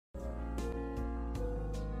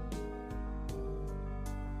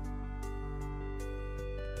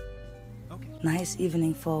Nice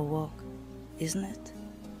evening for a walk, isn't it?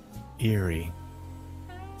 Eerie.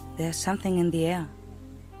 There's something in the air.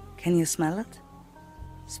 Can you smell it?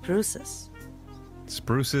 Spruces.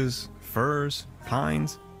 Spruces, firs,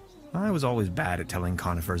 pines. I was always bad at telling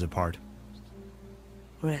conifers apart.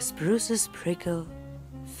 Where spruces prickle,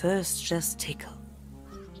 firs just tickle.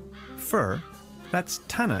 Fir? That's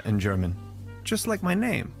Tanne in German. Just like my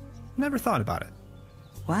name. Never thought about it.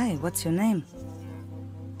 Why? What's your name?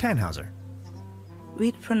 Tannhauser.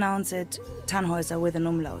 We'd pronounce it Tannhäuser with an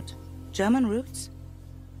umlaut. German roots?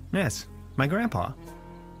 Yes, my grandpa.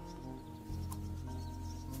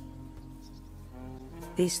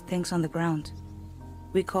 These things on the ground.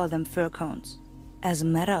 We call them fir cones. As a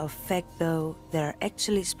matter of fact, though, they're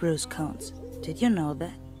actually spruce cones. Did you know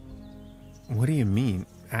that? What do you mean,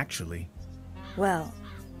 actually? Well,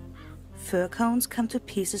 fir cones come to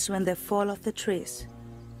pieces when they fall off the trees.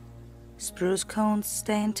 Spruce cones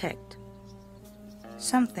stay intact.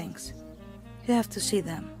 Some things, you have to see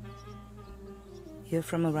them. You're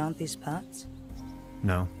from around these parts?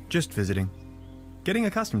 No, just visiting. Getting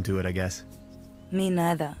accustomed to it, I guess. Me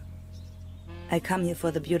neither. I come here for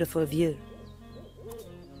the beautiful view.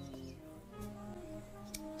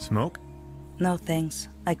 Smoke? No thanks,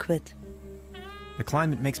 I quit. The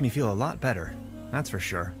climate makes me feel a lot better, that's for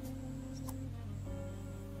sure.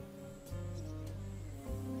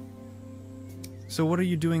 So what are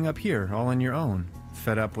you doing up here, all on your own?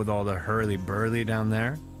 Fed up with all the hurly-burly down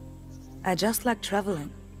there? I just like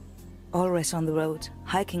traveling. Always on the road,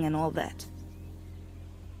 hiking and all that.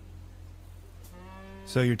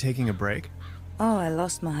 So you're taking a break? Oh, I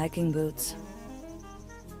lost my hiking boots.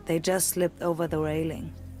 They just slipped over the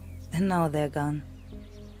railing. And now they're gone.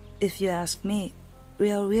 If you ask me,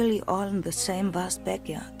 we are really all in the same vast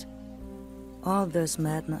backyard. All this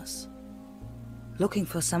madness. Looking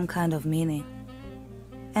for some kind of meaning.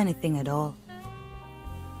 Anything at all.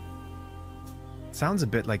 Sounds a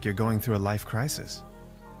bit like you're going through a life crisis.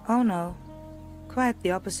 Oh no. Quite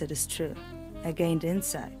the opposite is true. I gained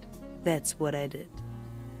insight. That's what I did.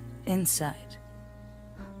 Insight.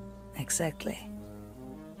 Exactly.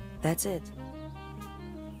 That's it.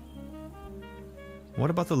 What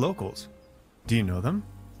about the locals? Do you know them?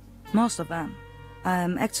 Most of them.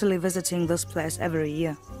 I'm actually visiting this place every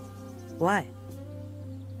year. Why?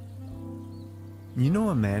 You know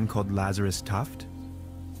a man called Lazarus Tuft?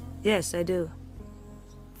 Yes, I do.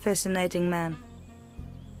 Fascinating man.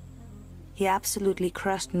 He absolutely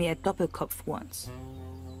crushed me at Doppelkopf once.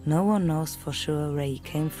 No one knows for sure where he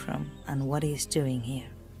came from and what he's doing here.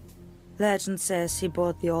 Legend says he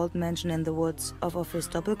bought the old mansion in the woods off of his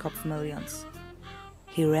Doppelkopf millions.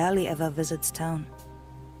 He rarely ever visits town.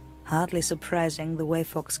 Hardly surprising the way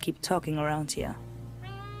folks keep talking around here.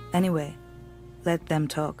 Anyway, let them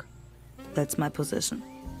talk. That's my position.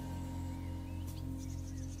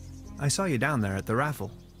 I saw you down there at the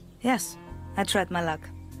raffle. Yes, I tried my luck.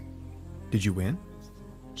 Did you win?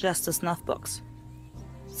 Just a snuff box.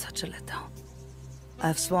 Such a letdown.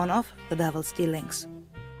 I've sworn off the devil's dealings.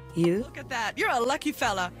 You? Look at that. You're a lucky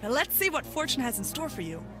fella. Now let's see what fortune has in store for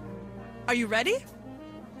you. Are you ready?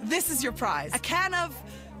 This is your prize. A can of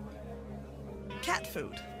cat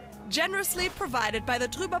food. Generously provided by the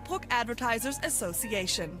Truberbrook Advertisers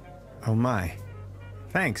Association. Oh my.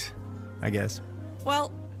 Thanks, I guess.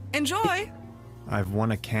 Well, enjoy. I've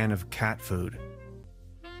won a can of cat food.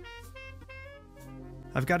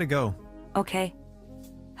 I've got to go. Okay.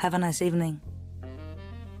 Have a nice evening.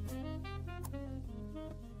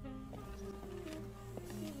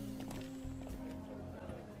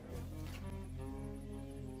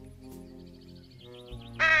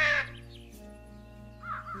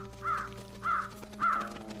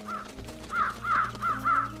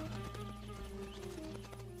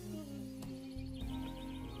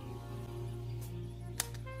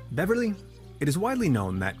 Beverly, it is widely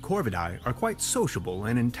known that Corvidae are quite sociable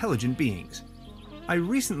and intelligent beings. I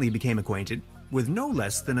recently became acquainted with no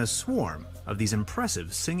less than a swarm of these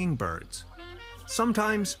impressive singing birds.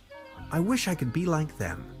 Sometimes, I wish I could be like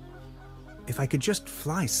them. If I could just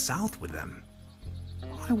fly south with them.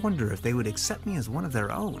 I wonder if they would accept me as one of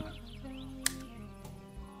their own.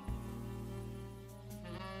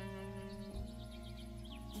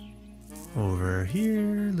 Over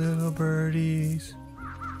here, little birdies.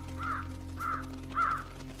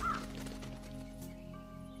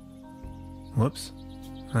 Whoops,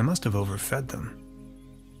 I must have overfed them.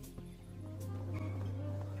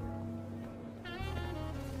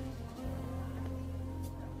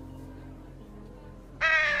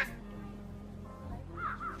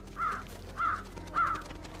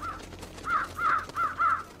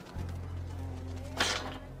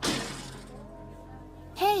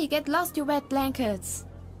 Hey, get lost, you wet blankets.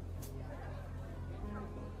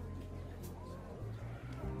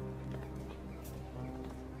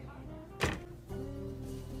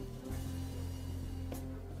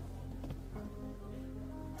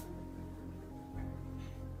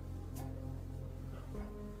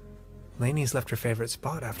 Lainey's left her favorite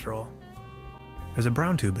spot after all. There's a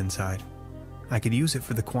brown tube inside. I could use it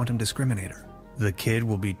for the quantum discriminator. The kid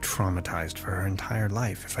will be traumatized for her entire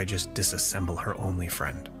life if I just disassemble her only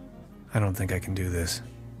friend. I don't think I can do this.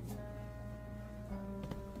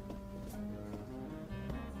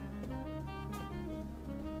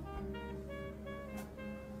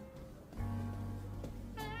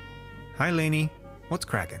 Hi, Lainey. What's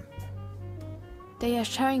cracking? They are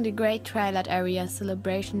showing the Great Twilight Area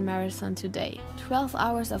Celebration Marathon today. 12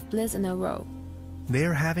 hours of bliss in a row.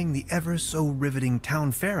 They're having the ever-so-riveting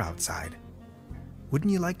town fair outside.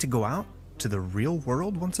 Wouldn't you like to go out to the real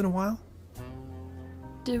world once in a while?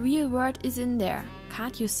 The real world is in there,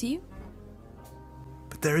 can't you see?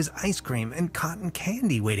 But there is ice cream and cotton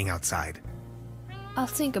candy waiting outside. I'll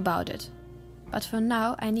think about it. But for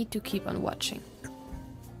now, I need to keep on watching.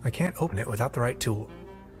 I can't open it without the right tool.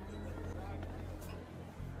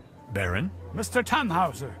 Baron? Mr.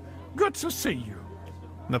 Tannhauser, good to see you.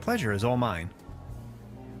 The pleasure is all mine.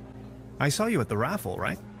 I saw you at the raffle,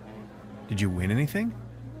 right? Did you win anything?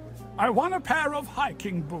 I won a pair of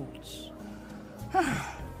hiking boots.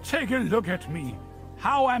 Take a look at me.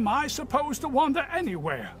 How am I supposed to wander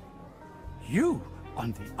anywhere? You,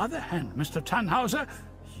 on the other hand, Mr. Tannhauser,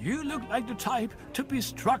 you look like the type to be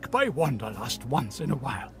struck by wanderlust once in a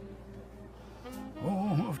while.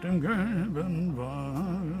 Oh, auf dem gelben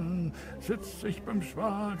Wagen sitz ich beim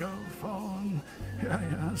Schwager vorn. Ja,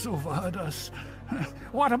 ja, so war das.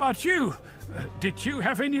 What about you? Did you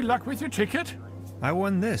have any luck with your ticket? I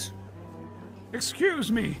won this.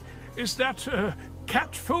 Excuse me, is that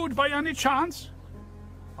cat food by any chance?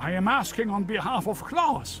 I am asking on behalf of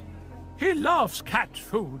Klaus. He loves cat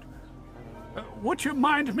food. Would you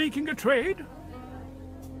mind making a trade?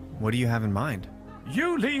 What do you have in mind?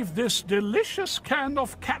 You leave this delicious can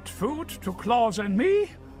of cat food to Klaus and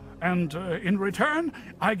me, and in return,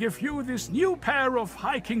 I give you this new pair of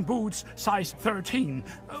hiking boots, size 13.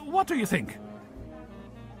 What do you think?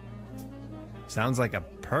 Sounds like a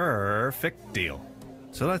perfect deal.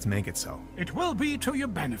 So let's make it so. It will be to your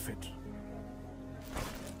benefit.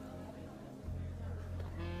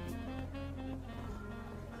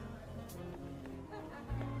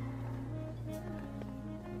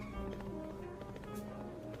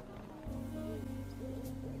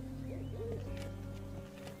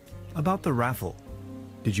 About the raffle.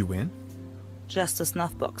 Did you win? Just a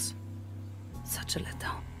snuff box. Such a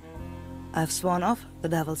letdown. I've sworn off the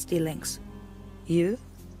devil's dealings. You?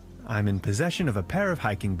 I'm in possession of a pair of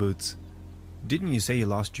hiking boots. Didn't you say you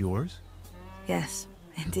lost yours? Yes,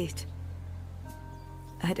 indeed.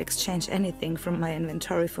 I'd exchange anything from my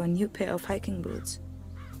inventory for a new pair of hiking boots.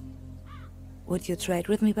 Would you trade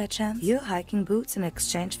with me by chance? Your hiking boots in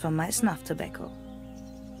exchange for my snuff tobacco.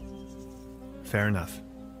 Fair enough.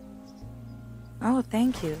 Oh,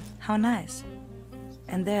 thank you. How nice.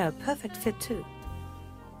 And they're a perfect fit too.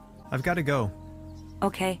 I've got to go.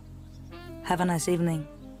 Okay. Have a nice evening.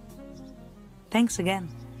 Thanks again.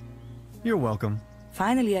 You're welcome.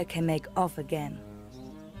 Finally I can make off again.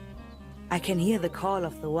 I can hear the call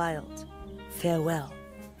of the wild. Farewell.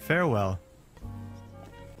 Farewell.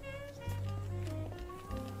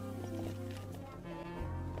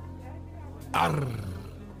 Arr.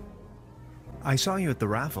 I saw you at the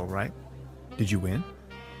raffle, right? Did you win?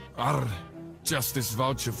 Arr. Just this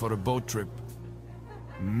voucher for a boat trip.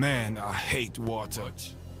 Man, I hate water.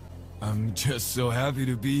 I'm just so happy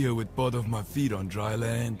to be here with both of my feet on dry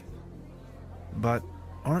land. But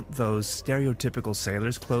aren't those stereotypical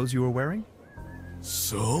sailor's clothes you were wearing?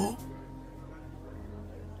 So?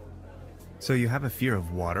 So you have a fear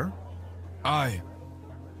of water? Aye.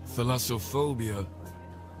 Thalassophobia.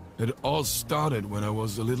 It all started when I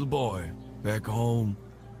was a little boy, back home,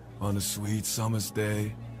 on a sweet summer's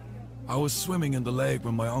day. I was swimming in the lake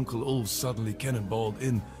when my Uncle Ulf suddenly cannonballed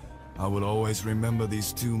in. I will always remember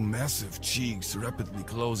these two massive cheeks rapidly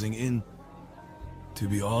closing in. To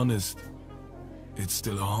be honest, it's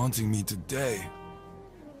still haunting me today.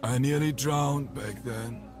 I nearly drowned back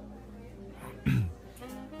then.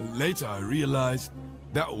 Later I realized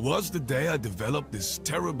that was the day I developed this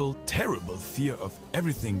terrible, terrible fear of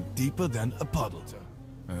everything deeper than a puddle.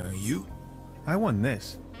 You? I won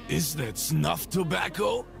this. Is that snuff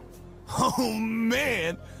tobacco? Oh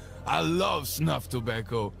man, I love snuff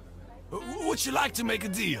tobacco. Would you like to make a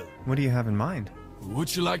deal? What do you have in mind?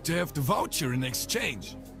 Would you like to have the voucher in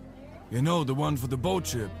exchange? You know, the one for the boat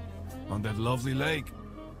trip. on that lovely lake.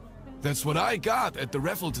 That's what I got at the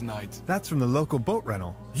raffle tonight. That's from the local boat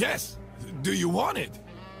rental. Yes! Do you want it?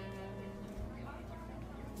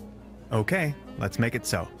 Okay, let's make it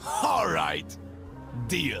so. All right.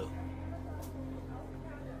 Deal.